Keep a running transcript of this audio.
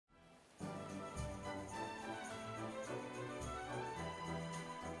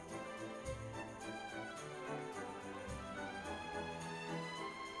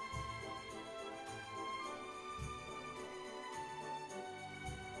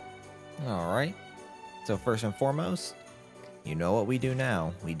Alright. So first and foremost, you know what we do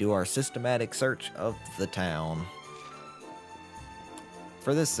now. We do our systematic search of the town.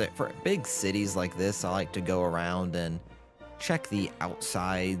 For big cities like this, I like to go around and check the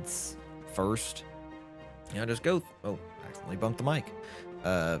outsides first. Just go... Oh, accidentally bumped the mic.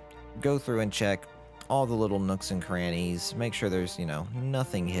 Go through and check all the little nooks and crannies. Make sure there's,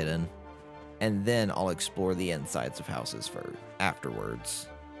 nothing hidden. And then I'll explore the insides of houses afterwards.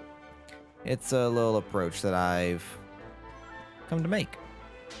 It's a little approach that I've come to make.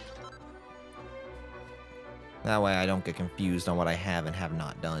 That way I don't get confused on what I have and have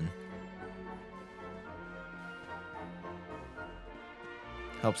not done.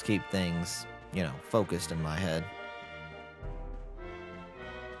 Helps keep things, focused in my head.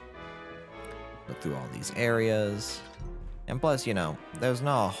 Look through all these areas. And plus, there's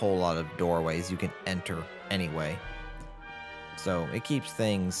not a whole lot of doorways you can enter anyway. So it keeps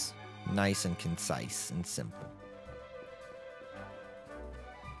things nice and concise and simple.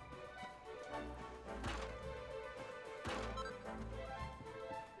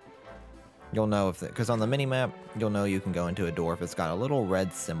 You'll know because on the mini-map, you'll know you can go into a door if it's got a little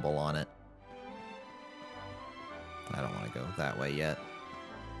red symbol on it. I don't want to go that way yet.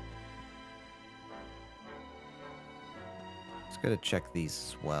 Just gotta check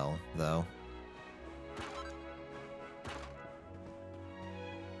these as well, though.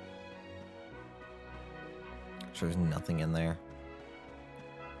 Sure there's nothing in there.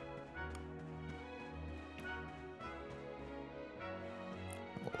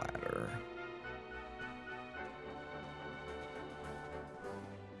 Ladder.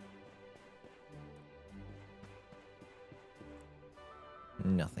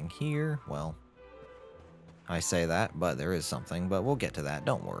 Nothing here. Well, I say that, but there is something, but we'll get to that.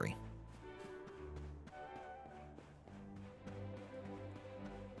 Don't worry.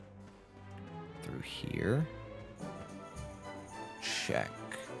 Through here. Check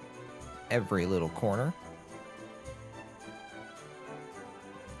every little corner.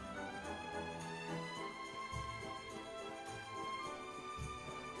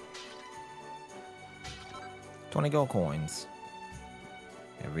 $20 gold coins.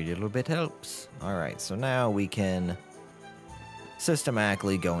 Every little bit helps. Alright, so now we can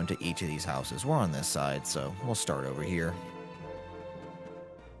systematically go into each of these houses. We're on this side, so we'll start over here.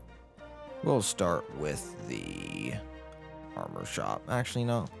 We'll start with the armor shop. Actually,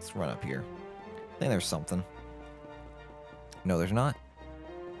 no, let's run up here. I think there's something. No, there's not.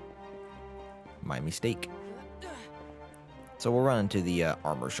 My mistake. So we'll run into the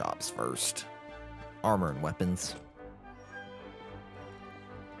armor shops first. Armor and weapons.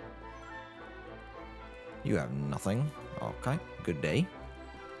 You have nothing. Okay, good day.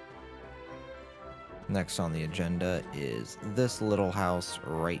 Next on the agenda is this little house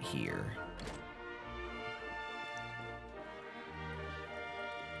right here.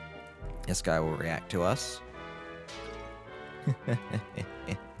 This guy will react to us.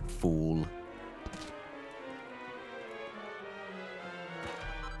 Fool.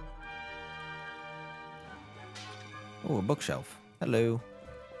 Oh, a bookshelf. Hello.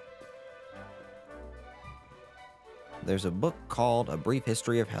 There's a book called A Brief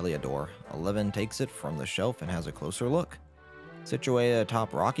History of Heliodor. Eleven takes it from the shelf and has a closer look. Situated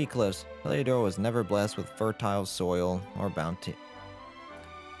atop rocky cliffs, Heliodor was never blessed with fertile soil or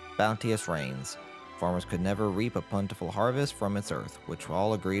bounteous rains. Farmers could never reap a plentiful harvest from its earth, which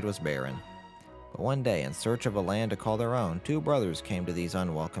all agreed was barren. But one day, in search of a land to call their own, two brothers came to these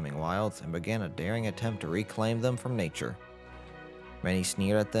unwelcoming wilds and began a daring attempt to reclaim them from nature. Many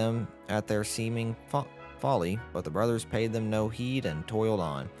sneered at them at their seeming folly, but the brothers paid them no heed and toiled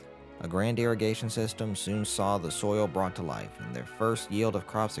on. A grand irrigation system soon saw the soil brought to life, and their first yield of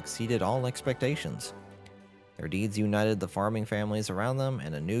crops exceeded all expectations. Their deeds united the farming families around them,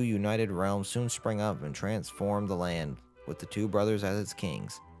 and a new united realm soon sprang up and transformed the land, with the two brothers as its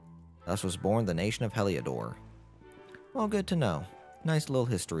kings. Thus was born the nation of Heliodor. Well, good to know. Nice little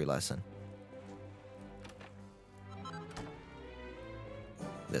history lesson.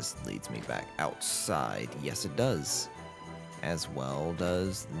 This leads me back outside. Yes, it does. As well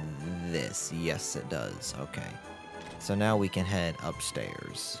does this. Yes, it does. Okay. So now we can head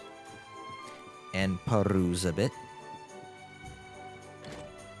upstairs and peruse a bit.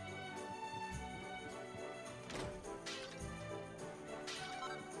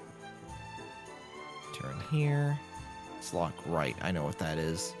 Turn here. It's locked right. I know what that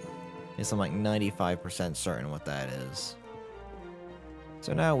is. Yes, I'm like 95% certain what that is.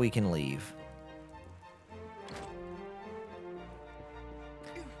 So now we can leave.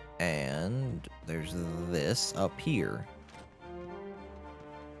 And there's this up here.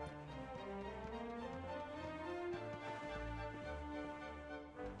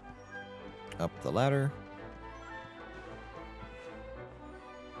 up the ladder.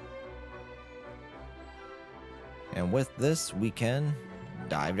 And with this, we can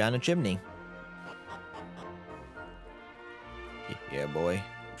dive down a chimney. Yeah, boy.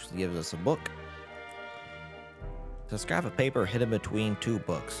 Which gives us a book. It's a scrap of paper hidden between two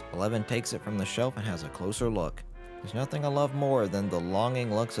books. 11 takes it from the shelf and has a closer look. There's nothing I love more than the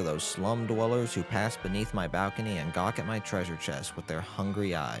longing looks of those slum dwellers who pass beneath my balcony and gawk at my treasure chest with their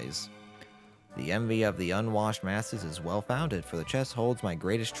hungry eyes. The envy of the unwashed masses is well founded, for the chest holds my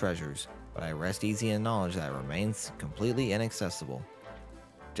greatest treasures, but I rest easy in knowledge that it remains completely inaccessible.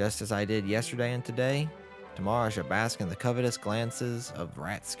 Just as I did yesterday and today, tomorrow I shall bask in the covetous glances of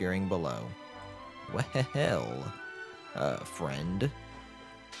rats scurrying below. Well, friend.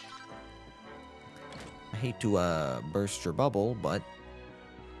 I hate to, burst your bubble, but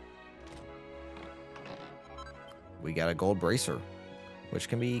we got a gold bracer, which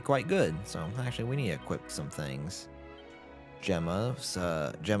can be quite good. So, actually, we need to equip some things. Gemma's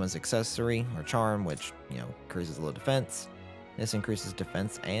accessory, or charm, which, you know, increases a little defense. This increases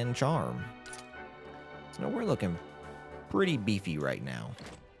defense and charm. So, we're looking pretty beefy right now.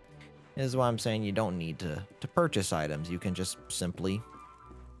 This is why I'm saying you don't need to purchase items. You can just simply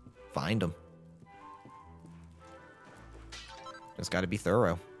find them. Just gotta be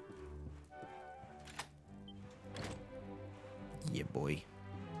thorough. Yeah, boy.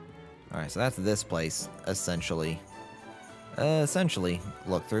 Alright, so that's this place, essentially.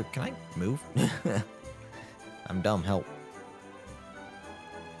 Look through. Can I move? I'm dumb, help.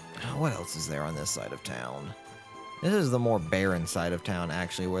 What else is there on this side of town? This is the more barren side of town,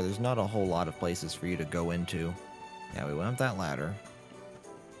 actually, where there's not a whole lot of places for you to go into. Yeah, we went up that ladder.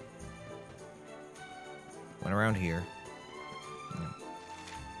 Went around here.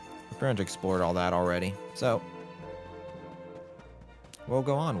 We're trying to explore all that already, so we'll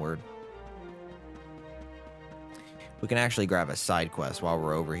go onward. We can actually grab a side quest while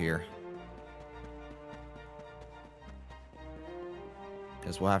we're over here,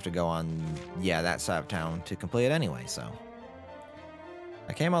 because we'll have to go on, yeah, that side of town to complete it anyway, so.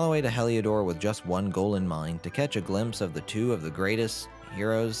 I came all the way to Heliodor with just one goal in mind, to catch a glimpse of the two of the greatest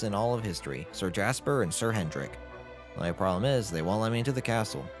heroes in all of history, Sir Jasper and Sir Hendrik. The only problem is, they won't let me into the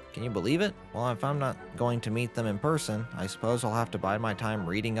castle. Can you believe it? Well, if I'm not going to meet them in person, I suppose I'll have to bide my time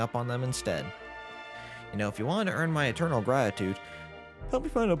reading up on them instead. You know, if you want to earn my eternal gratitude, help me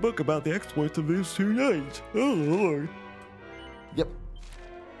find a book about the exploits of these two knights. Oh, Lord. Yep.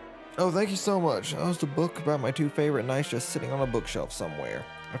 Oh, thank you so much. I was a book about my two favorite knights just sitting on a bookshelf somewhere.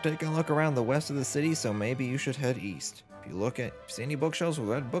 I've taken a look around the west of the city, so maybe you should head east. If you see any bookshelves with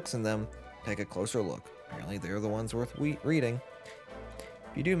red books in them, take a closer look. Apparently, they're the ones worth reading.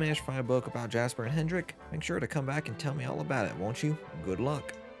 If you do manage to find a book about Jasper and Hendrik, make sure to come back and tell me all about it, won't you? Good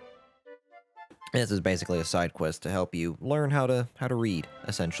luck. This is basically a side quest to help you learn how to read,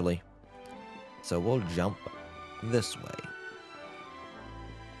 essentially. So we'll jump this way.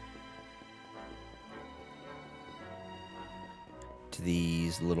 To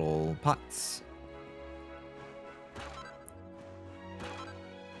these little pots.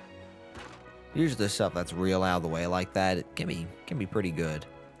 Usually the stuff that's real out of the way like that, it can be pretty good.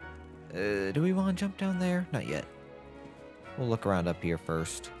 Do we want to jump down there? Not yet. We'll look around up here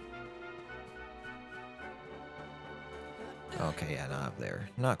first. Okay, yeah, not up there.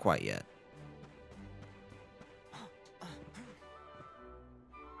 Not quite yet.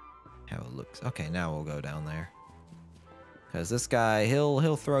 How it looks. Okay, now we'll go down there. Because this guy,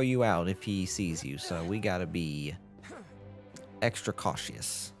 he'll throw you out if he sees you, so we gotta be extra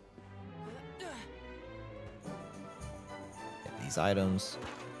cautious. Get these items.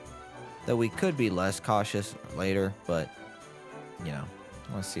 Though we could be less cautious later, but, you know,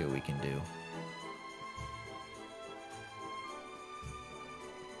 let's see what we can do.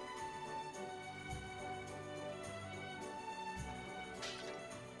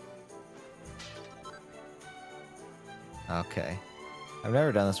 Okay. I've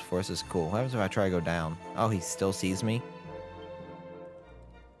never done this before. This is cool. What happens if I try to go down? Oh, he still sees me?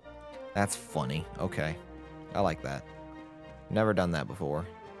 That's funny. Okay. I like that. Never done that before.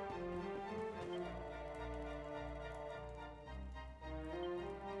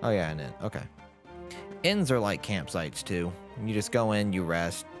 Oh, yeah, an inn. Okay. Inns are like campsites, too. You just go in, you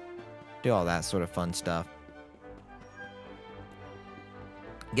rest, do all that sort of fun stuff.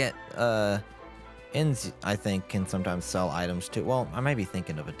 Inns, I think, can sometimes sell items too. Well, I might be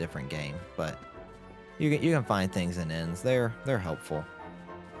thinking of a different game, but you can find things in inns. They're helpful.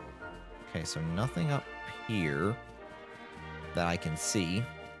 Okay, so nothing up here that I can see.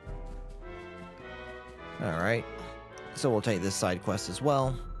 All right, so we'll take this side quest as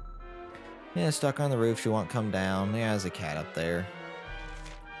well. Yeah, stuck on the roof. She won't come down. Yeah, there's a cat up there.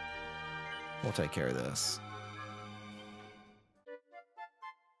 We'll take care of this.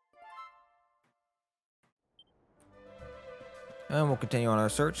 And we'll continue on our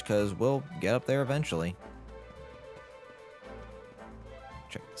search because we'll get up there eventually.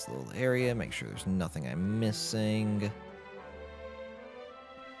 Check this little area, make sure there's nothing I'm missing.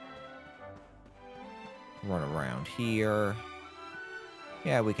 Run around here.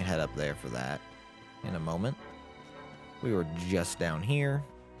 Yeah, we can head up there for that in a moment. We were just down here.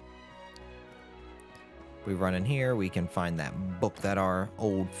 If we run in here, we can find that book that our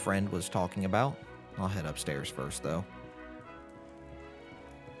old friend was talking about. I'll head upstairs first, though.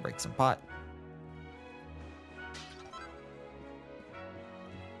 Break some pot.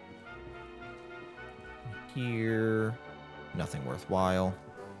 Here. Nothing worthwhile.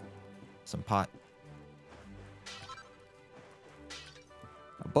 Some pot.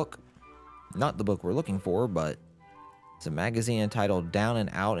 A book. Not the book we're looking for, but it's a magazine entitled Down and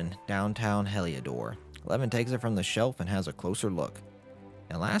Out in Downtown Heliodor. Levin takes it from the shelf and has a closer look.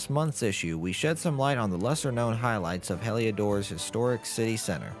 In last month's issue, we shed some light on the lesser-known highlights of Heliodor's historic city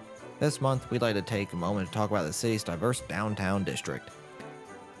center. This month, we'd like to take a moment to talk about the city's diverse downtown district.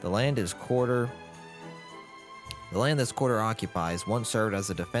 The land this quarter occupies once served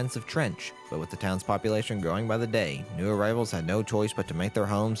as a defensive trench, but with the town's population growing by the day, new arrivals had no choice but to make their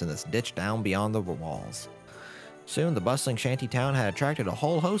homes in this ditch down beyond the walls. Soon, the bustling shanty town had attracted a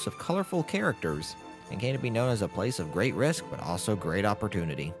whole host of colorful characters, and came to be known as a place of great risk, but also great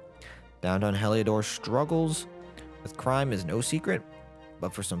opportunity. Downtown Heliodor struggles with crime is no secret,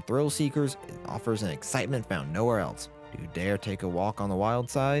 but for some thrill seekers, it offers an excitement found nowhere else. Do you dare take a walk on the wild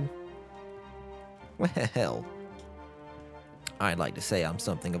side? Well, I'd like to say I'm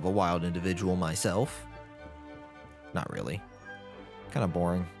something of a wild individual myself. Not really. Kind of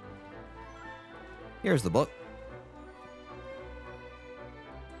boring. Here's the book.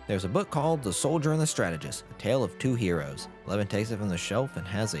 There's a book called The Soldier and the Strategist, a tale of two heroes. Levin takes it from the shelf and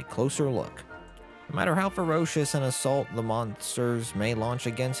has a closer look. No matter how ferocious an assault the monsters may launch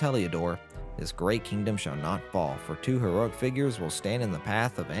against Heliodor, this great kingdom shall not fall, for two heroic figures will stand in the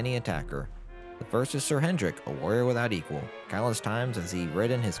path of any attacker. The first is Sir Hendrik, a warrior without equal. Countless times has he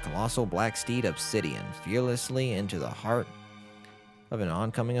ridden his colossal black steed Obsidian fearlessly into the heart of an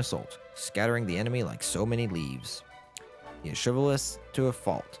oncoming assault, scattering the enemy like so many leaves. He is chivalrous to a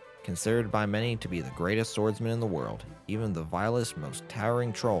fault, considered by many to be the greatest swordsman in the world. Even the vilest, most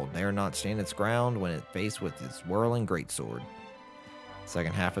towering troll dare not stand its ground when it faced with its whirling greatsword. The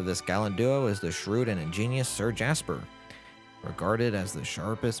second half of this gallant duo is the shrewd and ingenious Sir Jasper, regarded as the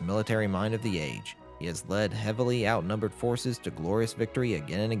sharpest military mind of the age. He has led heavily outnumbered forces to glorious victory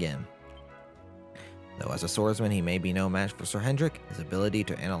again and again. Though as a swordsman he may be no match for Sir Hendrik, his ability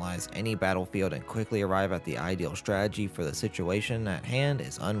to analyze any battlefield and quickly arrive at the ideal strategy for the situation at hand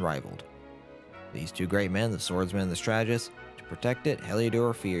is unrivaled. These two great men, the swordsman and the strategist, to protect it,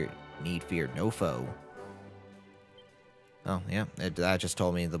 Heliodor need fear no foe. Oh, yeah, that just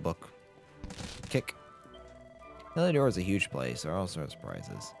told me the book. Kick. Heliodor is a huge place. There are all sorts of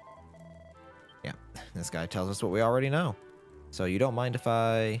prizes. Yeah, this guy tells us what we already know. So you don't mind if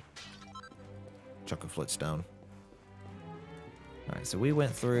I chuck a footstone. Alright, so we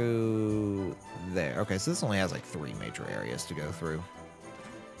went through there. Okay, so this only has like 3 major areas to go through.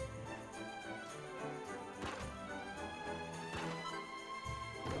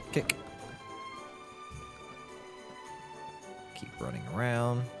 Kick. Keep running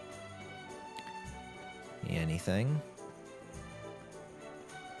around. Anything?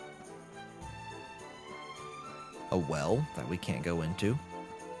 A well that we can't go into.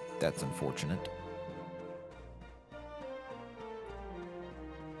 That's unfortunate.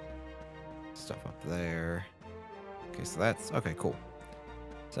 Stuff up there. Okay, so that's... Okay, cool.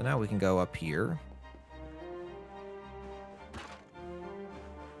 So now we can go up here.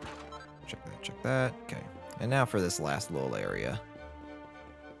 Check that, check that. Okay. And now for this last little area.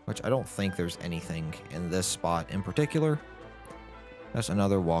 Which I don't think there's anything in this spot in particular. That's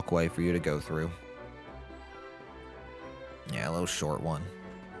another walkway for you to go through. Yeah, a little short one.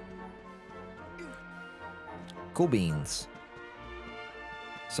 Cool beans.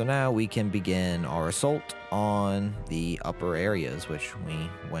 So now we can begin our assault on the upper areas, which we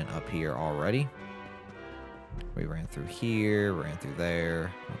went up here already. We ran through here, ran through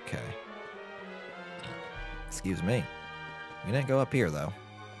there. Okay. Excuse me. We didn't go up here, though.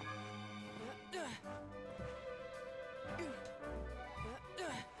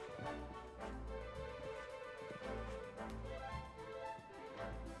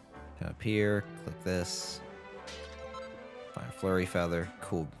 Up here, click this. Find a flurry feather.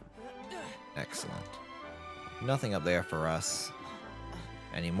 Cool. Excellent. Nothing up there for us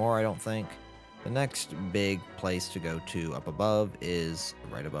anymore, I don't think. The next big place to go to up above is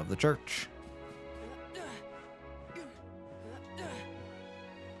right above the church.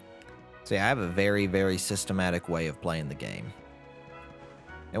 So yeah, I have a very, very systematic way of playing the game.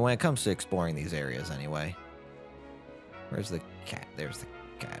 And when it comes to exploring these areas anyway. Where's the cat? There's the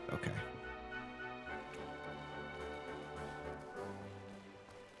cat, okay.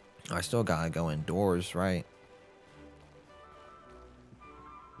 Oh, I still gotta go indoors, right?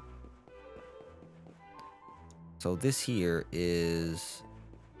 So this here is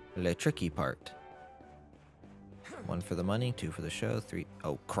the tricky part. 1 for the money, 2 for the show, 3...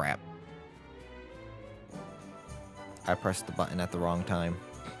 Oh, crap. I pressed the button at the wrong time.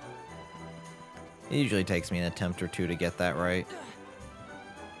 It usually takes me an attempt or 2 to get that right.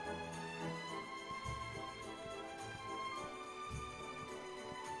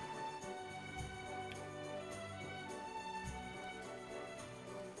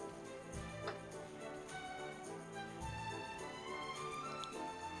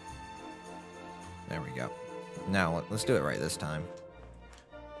 There we go. Now, let's do it right this time.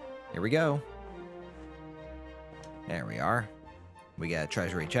 Here we go. There we are. We got a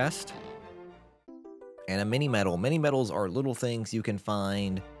treasury chest. And a mini medal. Mini medals are little things you can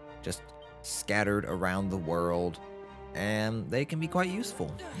find just scattered around the world. And they can be quite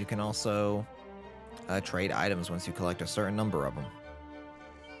useful. You can also trade items once you collect a certain number of them.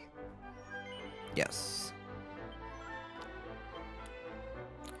 Yes.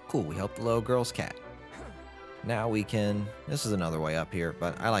 Cool, we helped the little girl's cat. Now we can... This is another way up here,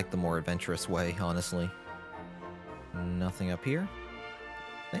 but I like the more adventurous way, honestly. Nothing up here?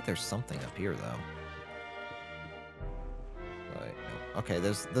 I think there's something up here, though. But, okay,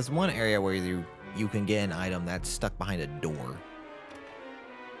 there's one area where you can get an item that's stuck behind a door.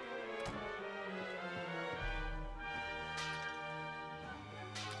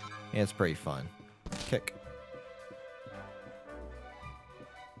 Yeah, it's pretty fun. Kick.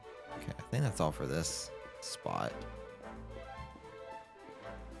 Okay, I think that's all for this spot.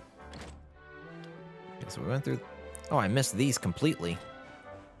 Okay, so we went through... Oh, I missed these completely.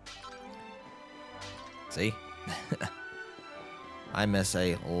 See? I miss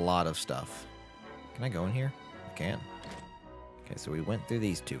a lot of stuff. Can I go in here? I can. Okay, so we went through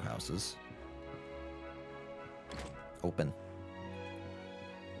these 2 houses. Open.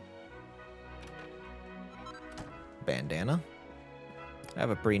 Bandana. I have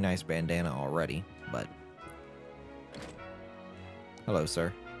a pretty nice bandana already, but... Hello,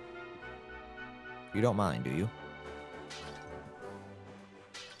 sir. You don't mind, do you?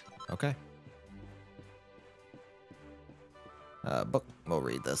 Okay. Book. We'll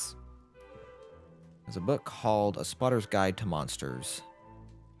read this. There's a book called A Spotter's Guide to Monsters.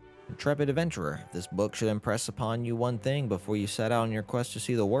 Intrepid adventurer, if this book should impress upon you one thing before you set out on your quest to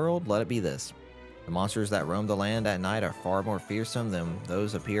see the world, let it be this. The monsters that roam the land at night are far more fearsome than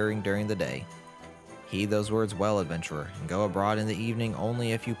those appearing during the day. Heed those words well, adventurer, and go abroad in the evening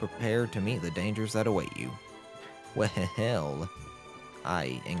only if you prepare to meet the dangers that await you. Well,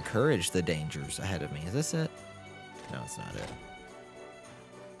 I encourage the dangers ahead of me. Is this it? No, it's not it.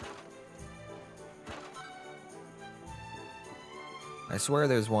 I swear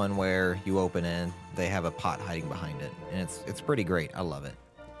there's one where you open it, they have a pot hiding behind it, and it's pretty great. I love it.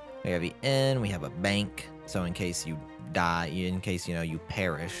 We have the inn, we have a bank, so in case you die, in case, you know, you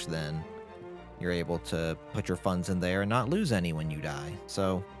perish, then you're able to put your funds in there and not lose any when you die.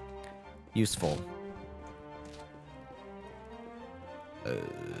 So, useful.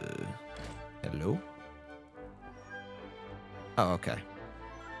 Hello? Oh, okay.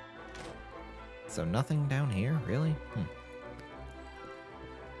 So nothing down here, really?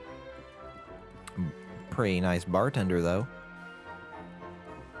 Pretty nice bartender, though.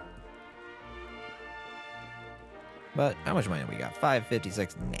 But how much money we got?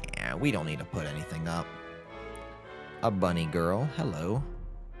 556. Nah, we don't need to put anything up. A bunny girl. Hello.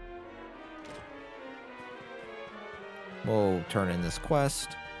 We'll turn in this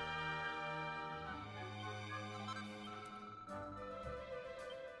quest.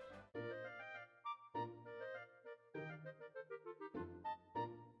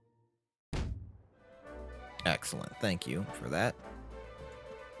 Excellent. Thank you for that.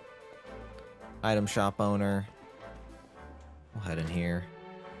 Item shop owner. We'll head in here.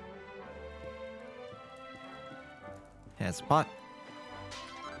 Has a pot.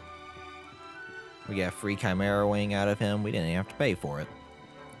 We got a free Chimera wing out of him. We didn't even have to pay for it.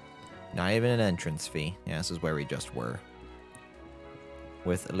 Not even an entrance fee. Yeah, this is where we just were.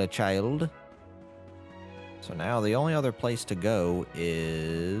 With Le Child. So now the only other place to go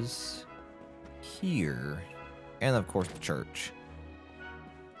is here. And of course the church.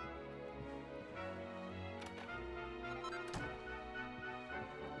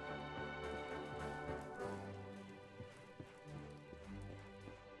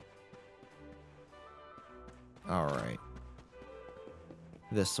 Alright.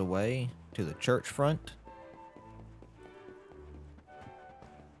 This away to the church front.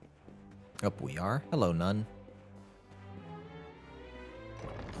 Up we are. Hello, nun.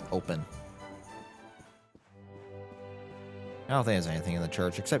 Open. I don't think there's anything in the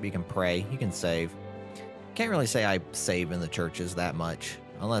church, except you can pray. You can save. Can't really say I save in the churches that much,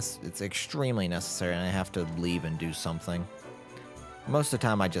 unless it's extremely necessary and I have to leave and do something. Most of the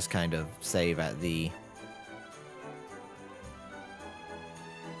time I just kind of save at the...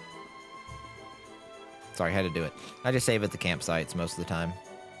 Sorry, I had to do it. I just save at the campsites most of the time.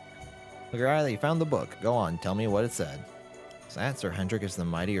 Look, you found the book. Go on, tell me what it said. Is that Sir Hendrik is the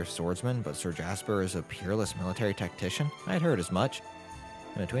mightier swordsman, but Sir Jasper is a peerless military tactician? I had heard as much.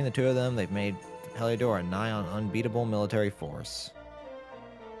 And between the two of them, they've made Heliodor a nigh on unbeatable military force.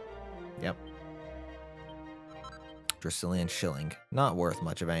 Yep. Dracilian shilling. Not worth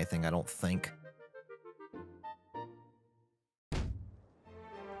much of anything, I don't think.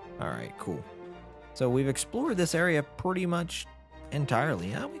 Alright, cool. So we've explored this area pretty much entirely.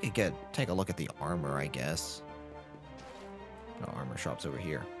 Yeah, we could take a look at the armor, I guess. No, armor shop's over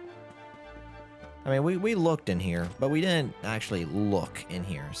here. I mean, we looked in here, but we didn't actually look in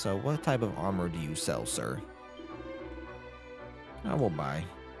here. So what type of armor do you sell, sir? I will buy.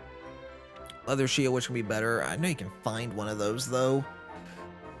 Leather shield, which can be better. I know you can find one of those, though.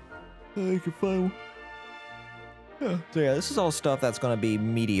 You can find one. Yeah. So yeah, this is all stuff that's going to be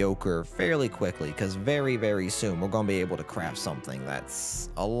mediocre fairly quickly, because very, very soon we're going to be able to craft something that's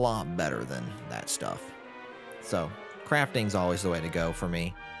a lot better than that stuff. So, crafting's always the way to go for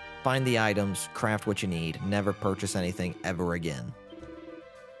me. Find the items, craft what you need, never purchase anything ever again.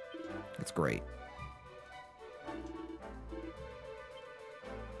 It's great.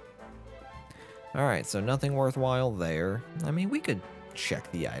 Alright, so nothing worthwhile there. I mean, we could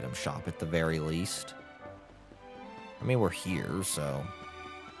check the item shop at the very least. I mean, we're here, so...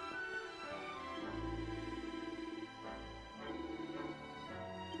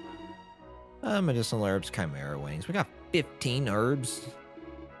 medicinal herbs, chimera wings. We got 15 herbs.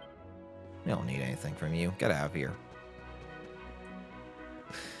 We don't need anything from you. Get out of here.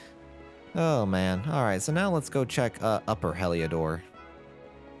 Oh, man. Alright, so now let's go check Upper Heliodor.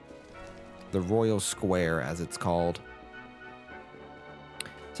 The Royal Square, as it's called.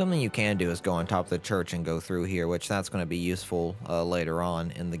 Something you can do is go on top of the church and go through here, which that's going to be useful later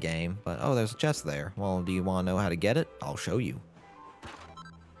on in the game. But, oh, there's a chest there. Well, do you want to know how to get it? I'll show you.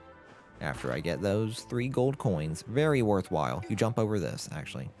 After I get those 3 gold coins. Very worthwhile. You jump over this,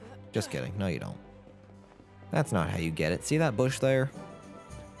 actually. Just kidding. No, you don't. That's not how you get it. See that bush there?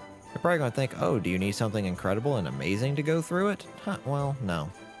 You're probably going to think, oh, do you need something incredible and amazing to go through it? Huh, well,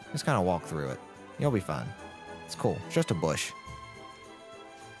 no. Just kind of walk through it. You'll be fine. It's cool. It's just a bush.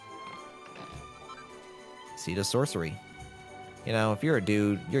 Seed of sorcery. You know, if you're a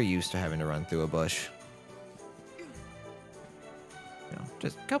dude, you're used to having to run through a bush. You know,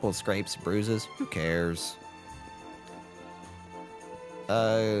 just a couple of scrapes, bruises. Who cares?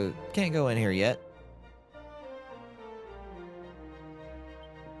 Can't go in here yet.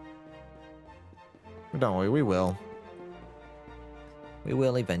 Don't worry, we will. We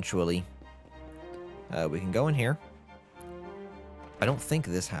will eventually. We can go in here. I don't think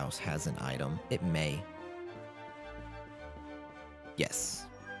this house has an item. It may. Yes.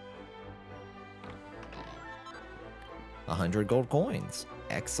 100 gold coins.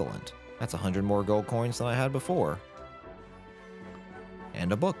 Excellent. That's 100 more gold coins than I had before.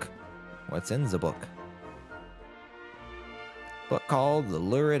 And a book. What's in the book? Book called The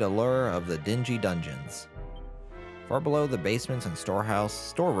Lurid Allure of the Dingy Dungeons. Far below the basements and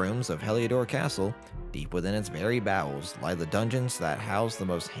storerooms of Heliodor Castle, deep within its very bowels, lie the dungeons that house the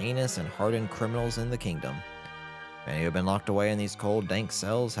most heinous and hardened criminals in the kingdom. Many who have been locked away in these cold, dank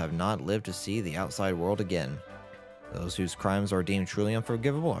cells have not lived to see the outside world again. Those whose crimes are deemed truly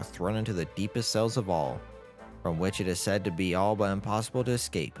unforgivable are thrown into the deepest cells of all, from which it is said to be all but impossible to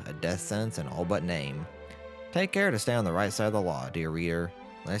escape, a death sentence in all but name. Take care to stay on the right side of the law, dear reader,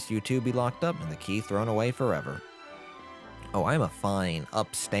 lest you too be locked up and the key thrown away forever. Oh, I'm a fine,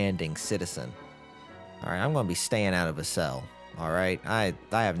 upstanding citizen. Alright, I'm going to be staying out of a cell. Alright, I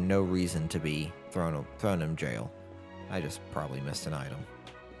have no reason to be thrown in jail. I just probably missed an item.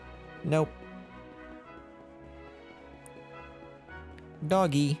 Nope.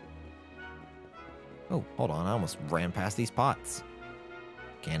 Doggy. Oh, hold on, I almost ran past these pots.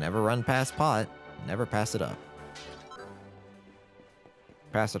 Can't ever run past pot. Never pass it up.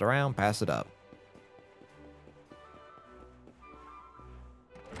 Pass it around, pass it up.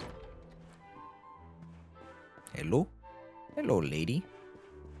 Hello? Hello, lady.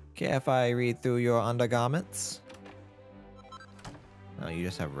 Care if I read through your undergarments? Oh, you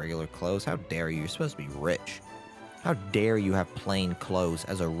just have regular clothes? How dare you? You're supposed to be rich. How dare you have plain clothes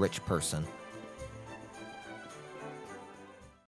as a rich person?